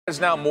There's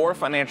now more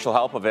financial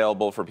help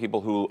available for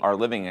people who are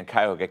living in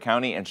Cuyahoga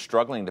County and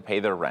struggling to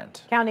pay their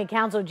rent. County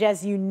Council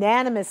just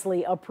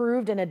unanimously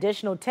approved an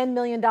additional $10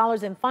 million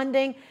in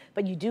funding,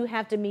 but you do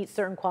have to meet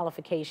certain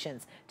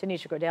qualifications.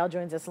 Tanisha Cordell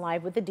joins us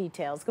live with the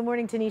details. Good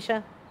morning,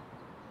 Tanisha.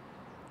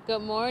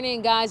 Good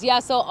morning, guys. Yeah,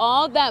 so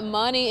all that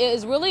money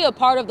is really a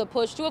part of the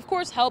push to, of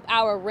course, help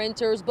our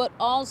renters, but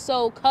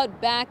also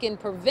cut back and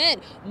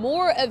prevent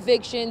more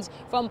evictions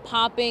from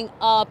popping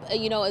up,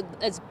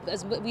 as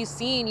we've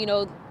seen,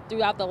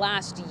 throughout the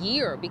last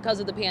year because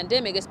of the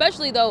pandemic,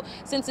 especially though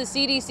since the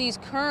CDC's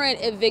current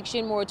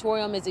eviction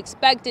moratorium is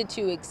expected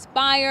to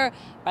expire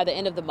by the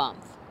end of the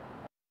month.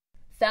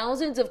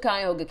 Thousands of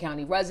Cuyahoga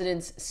County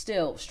residents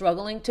still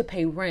struggling to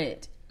pay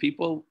rent.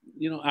 People,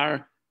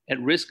 are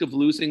at risk of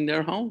losing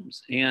their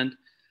homes, and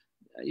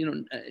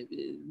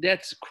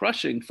that's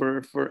crushing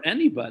for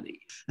anybody.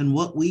 And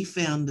what we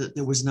found, that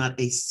there was not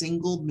a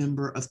single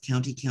member of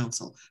county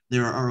council,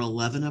 there are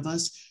 11 of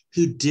us,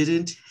 who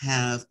didn't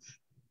have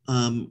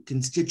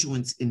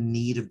constituents in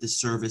need of the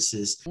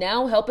services.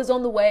 Now help is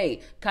on the way.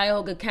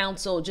 Cuyahoga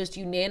Council just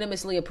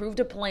unanimously approved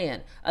a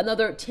plan,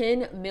 another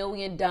 $10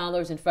 million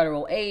in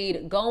federal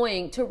aid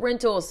going to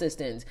rental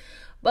assistance.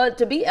 But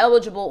to be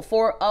eligible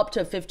for up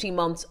to 15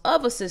 months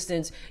of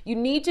assistance, you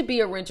need to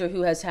be a renter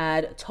who has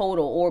had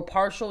total or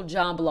partial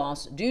job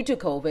loss due to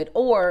COVID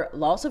or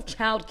loss of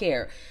child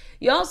care.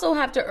 You also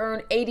have to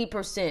earn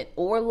 80%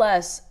 or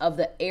less of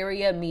the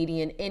area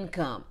median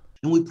income.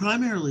 And we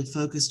primarily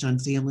focused on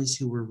families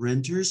who were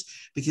renters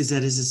because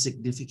that is a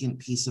significant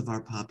piece of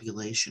our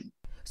population.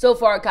 So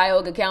far,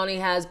 Cuyahoga County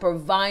has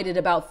provided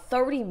about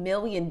 $30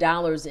 million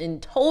in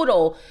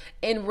total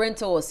in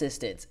rental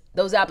assistance.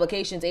 Those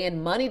applications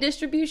and money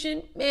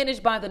distribution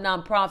managed by the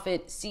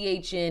nonprofit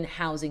CHN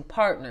Housing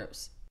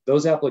Partners.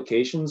 Those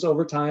applications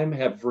over time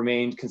have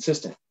remained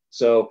consistent.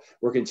 So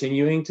we're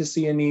continuing to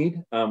see a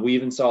need. We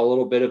even saw a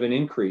little bit of an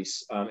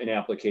increase in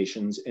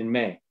applications in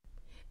May.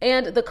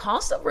 And the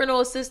cost of rental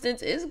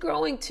assistance is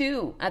growing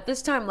too. At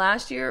this time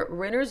last year,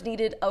 renters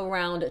needed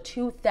around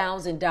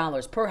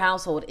 $2,000 per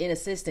household in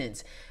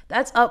assistance.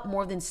 That's up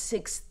more than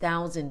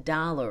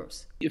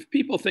 $6,000. If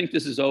people think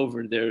this is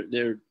over,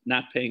 they're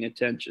not paying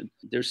attention.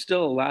 There's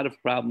still a lot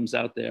of problems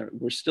out there.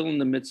 We're still in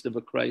the midst of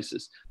a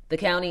crisis. The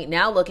county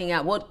now looking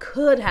at what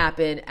could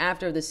happen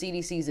after the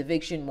CDC's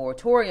eviction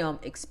moratorium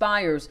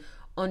expires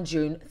on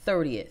June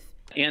 30th.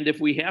 And if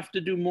we have to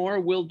do more,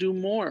 we'll do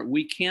more.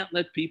 We can't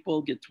let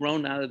people get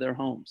thrown out of their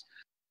homes.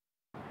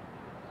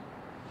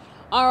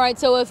 All right,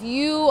 so if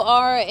you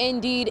are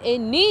indeed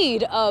in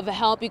need of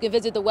help, you can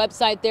visit the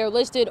website there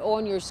listed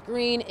on your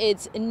screen.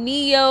 It's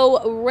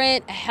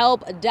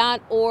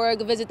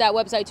neorenthelp.org. Visit that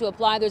website to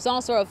apply. There's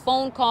also a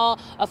phone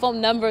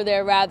number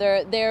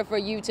there for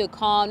you to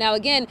call. Now,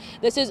 again,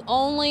 this is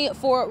only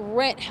for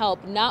rent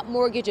help, not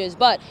mortgages,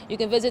 but you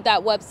can visit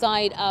that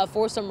website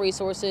for some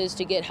resources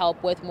to get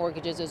help with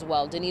mortgages as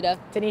well. Danita?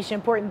 Tanisha,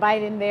 important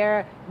bite in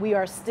there. We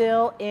are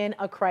still in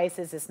a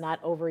crisis. It's not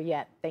over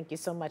yet. Thank you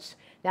so much.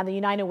 Now, the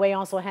United Way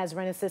also has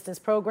rent assistance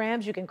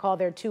programs. You can call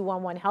their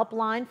 211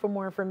 helpline for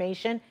more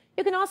information.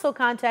 You can also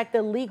contact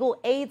the Legal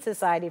Aid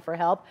Society for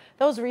help.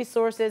 Those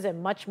resources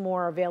and much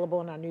more are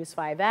available in our News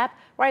 5 app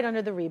right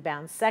under the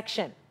Rebound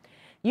section.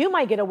 You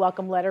might get a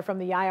welcome letter from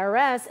the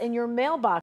IRS in your mailbox.